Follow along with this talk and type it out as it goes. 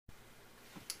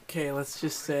Okay, let's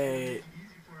just say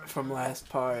from last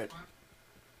part,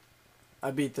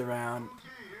 I beat the round,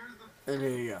 and here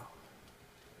you go.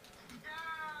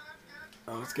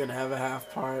 I was gonna have a half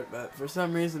part, but for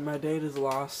some reason my data's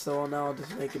lost, so now I'll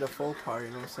just make it a full part,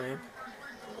 you know what I'm saying?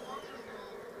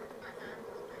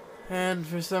 And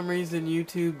for some reason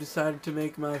YouTube decided to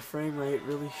make my frame rate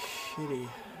really shitty.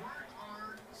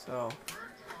 So,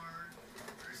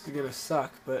 this is gonna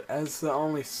suck, but as the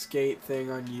only skate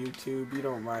thing on YouTube, you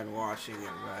don't mind watching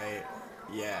it, right?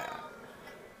 Yeah.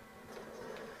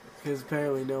 Because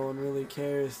apparently no one really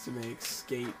cares to make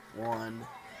Skate 1.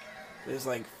 There's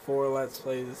like 4 Let's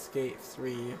Plays of Skate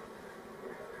 3.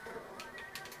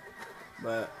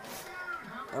 But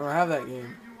I don't have that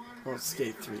game. Oh,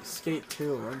 Skate 3. Skate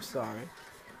 2, I'm sorry.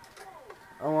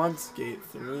 I want Skate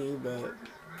 3, but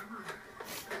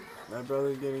my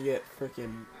brother's gonna get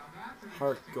freaking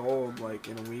Heart Gold like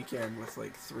in a weekend with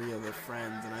like 3 other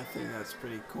friends, and I think that's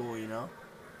pretty cool, you know?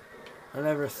 I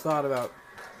never thought about,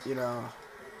 you know,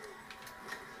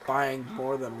 buying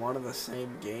more than one of the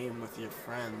same game with your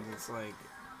friends. It's like,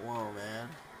 whoa, man.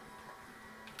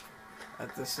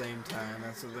 At the same time,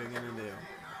 that's what they're gonna do.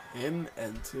 Him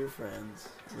and 2 friends.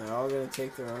 And they're all gonna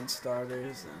take their own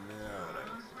starters and whatever.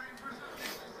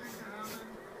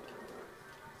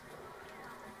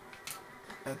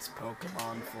 That's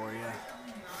Pokemon for you.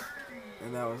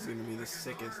 And that was gonna be the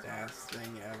sickest ass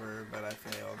thing ever, but I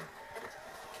failed.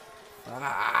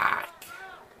 Fuck!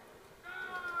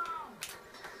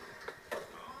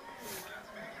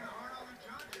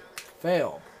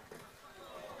 Fail.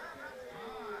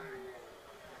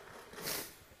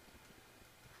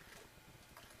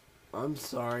 I'm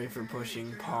sorry for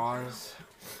pushing pause.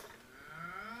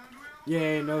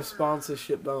 Yay, no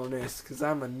sponsorship bonus, because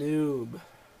I'm a noob.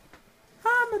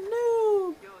 I'm a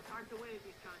noob!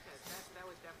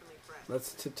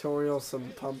 Let's tutorial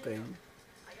some pumping.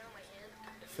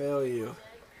 Fail you.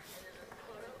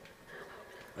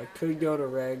 I could go to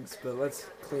regs, but let's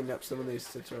clean up some of these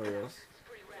tutorials.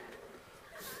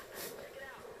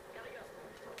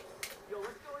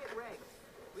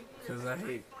 Because I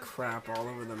hate crap all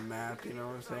over the map, you know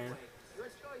what I'm saying?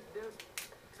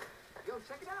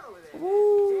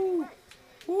 Woo!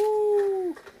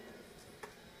 Woo!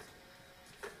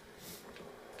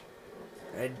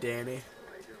 Hey, Danny.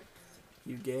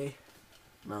 You gay?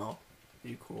 No.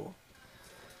 You cool.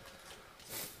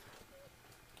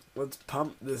 Let's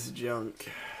pump this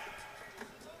junk.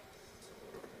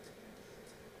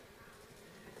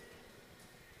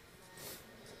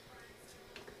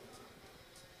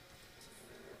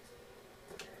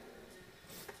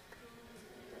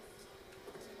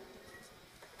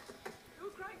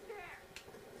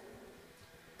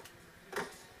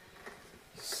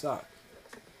 Suck.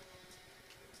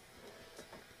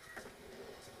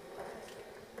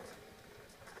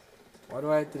 Why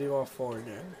do I have to do all 4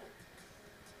 again?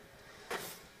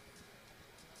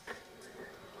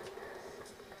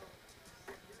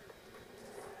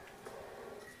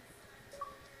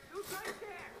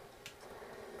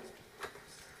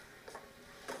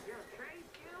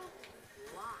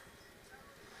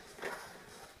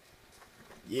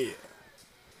 Yeah.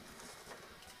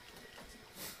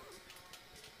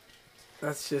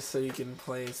 That's just so you can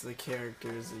play as the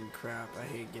characters and crap. I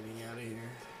hate getting out of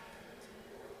here.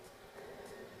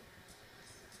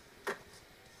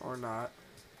 Or not.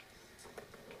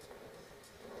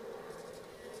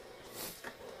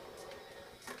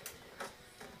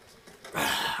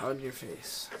 On your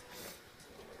face.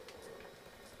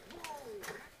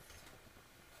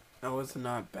 That was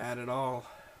not bad at all.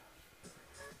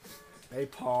 Hey,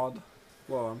 pod.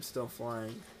 Well, I'm still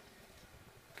flying.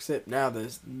 Except now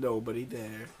there's nobody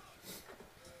there.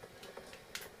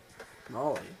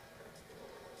 Molly.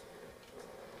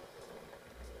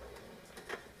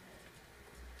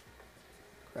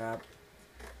 Crap.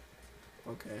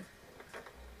 Okay.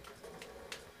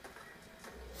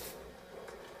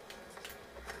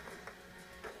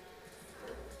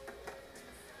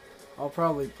 I'll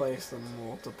probably play some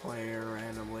multiplayer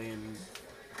randomly and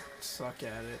suck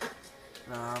at it.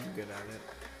 Nah, I'm good at it.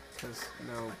 Because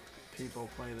no people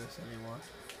play this anymore.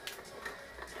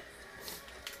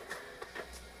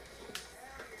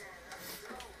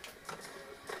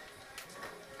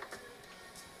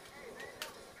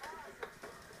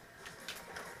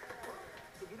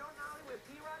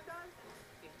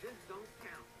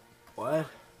 What?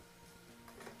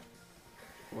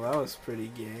 Well, that was pretty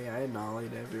gay. I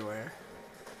nollied everywhere.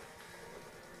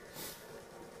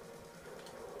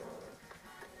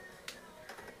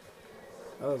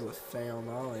 That was a fail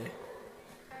nollie.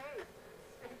 Hey,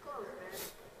 stay close, man.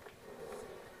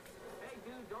 Hey,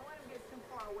 dude, don't let him get too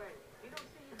far away. He don't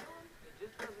see you doing, it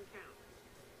just doesn't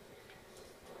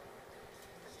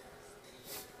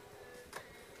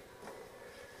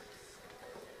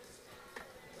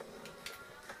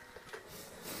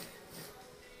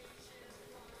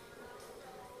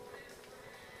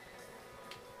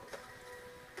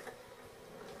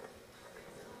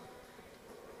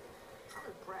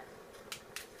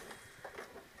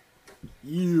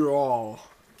Yeah.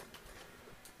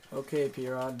 Okay,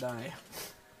 P-Rod, die.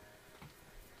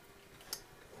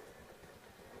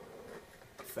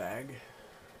 Fag.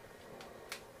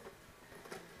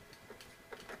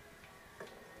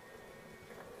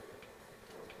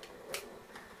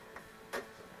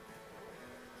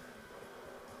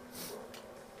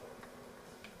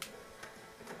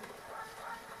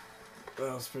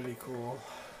 That was pretty cool.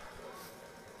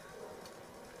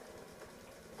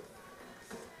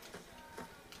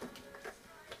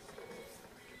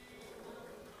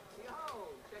 Yo,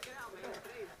 check it out, man.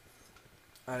 Today's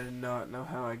I did not know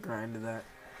how I grinded that.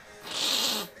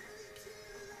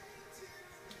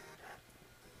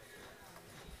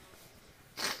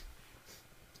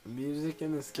 The music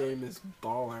in this game is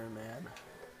baller, man.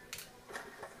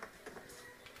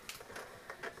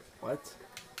 What?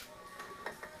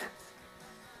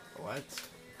 What?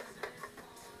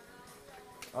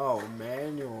 Oh,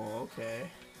 manual, okay.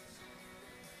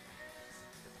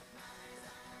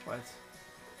 What?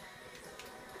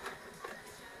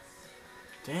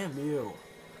 Damn you.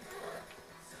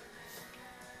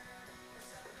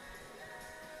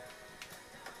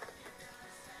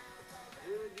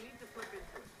 dude, you need to flip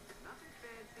into it. Nothing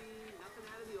fancy, nothing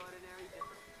out of the ordinary, just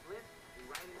a flip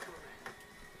right into a match.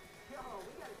 Yo,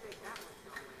 we gotta take that one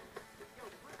somewhere. Yo,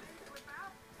 flip in, flip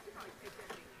out. You probably take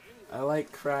that thing anywhere. I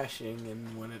like crashing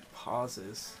and when it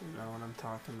pauses. You know what I'm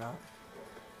talking about?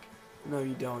 No,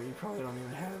 you don't. You probably don't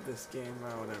even have this game or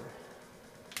whatever.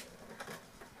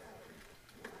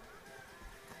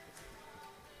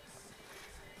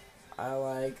 I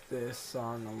like this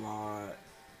song a lot.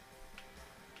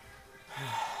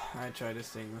 I tried to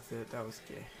sing with it. That was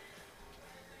gay.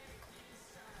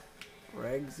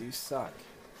 Regs, you suck.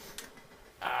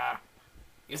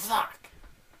 You suck!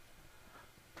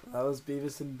 That was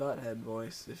Beavis and Butthead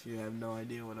voice, if you have no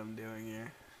idea what I'm doing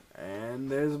here. And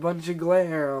there's a bunch of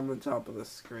glare on the top of the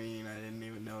screen. I didn't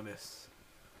even notice.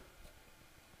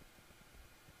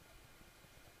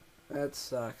 That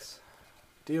sucks.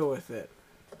 Deal with it.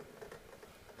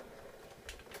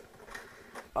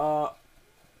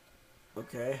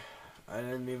 Okay. I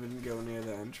didn't even go near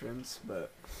the entrance,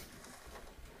 but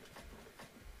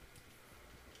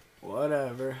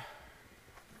whatever.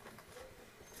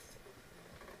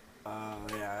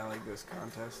 Yeah, I like this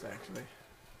contest actually.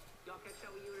 Y'all catch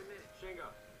up with you in a minute.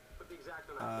 Shingo, put the exact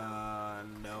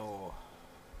on No.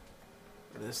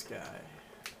 This guy.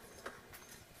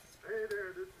 Hey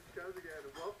there, this is Kaz again,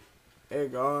 and welcome. Hey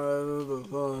guys.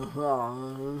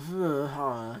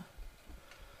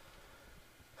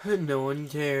 No one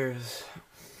cares.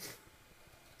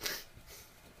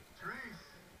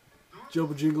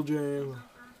 Jump jingle jam.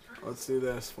 Let's do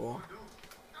this, fool.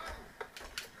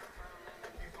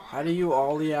 How do you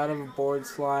ollie out of a board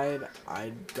slide?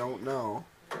 I don't know.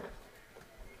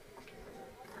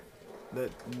 That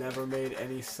never made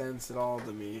any sense at all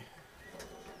to me.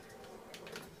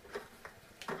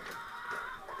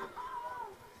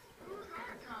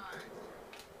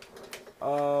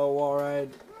 Oh, wall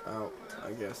ride. Oh,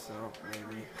 I guess so.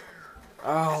 Maybe.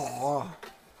 Oh.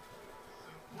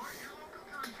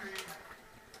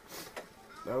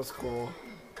 That was cool.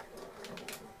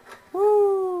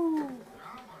 Woo!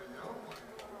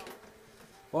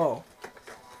 Whoa.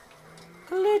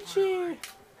 Glitchy!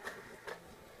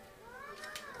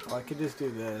 Oh, I could just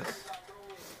do this.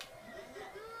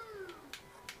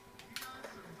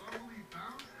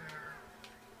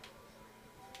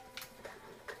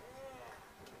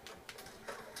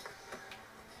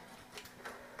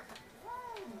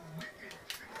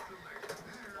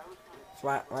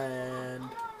 Flatland.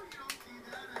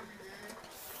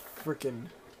 Frickin'.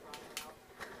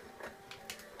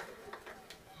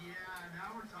 Yeah, now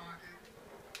we're talking.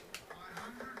 My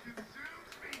hunger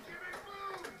consumes me. Give me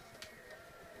food.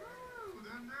 Woo,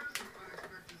 then there's some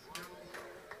unexpected skills.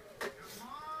 Come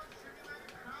on,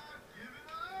 simulated crowd, give it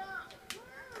up.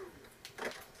 Woo.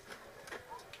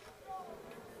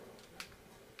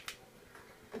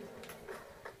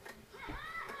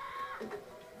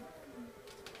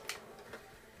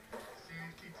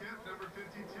 Safety tip number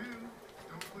 52.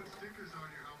 Don't put stickers on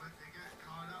your helmet. They get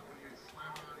caught up when you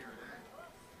slam it on your head.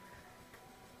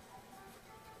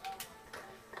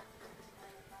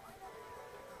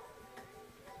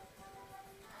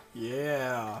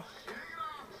 Yeah. Shake it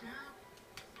off, champ.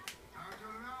 Time to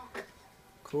run out.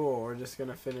 Cool, we're just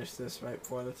gonna finish this right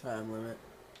before the time limit.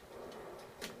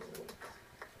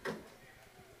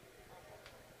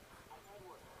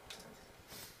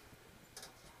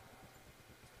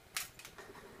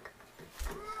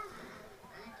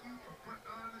 Thank you for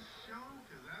putting on the show,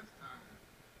 'cause that's time.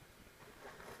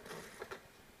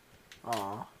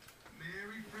 Aw.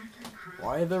 Merry freaking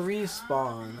Why the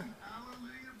respawn?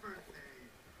 Hallelujah birthday.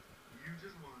 You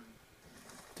just won.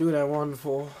 Dude, I won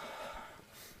full.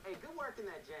 Hey, good work in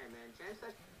that jam, man. Jam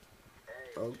session.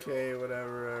 Okay,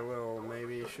 whatever, I will.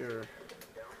 Maybe, sure.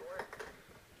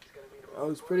 I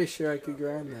was pretty sure I could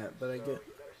grind that, but I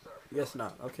guess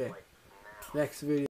not. Okay. Next video.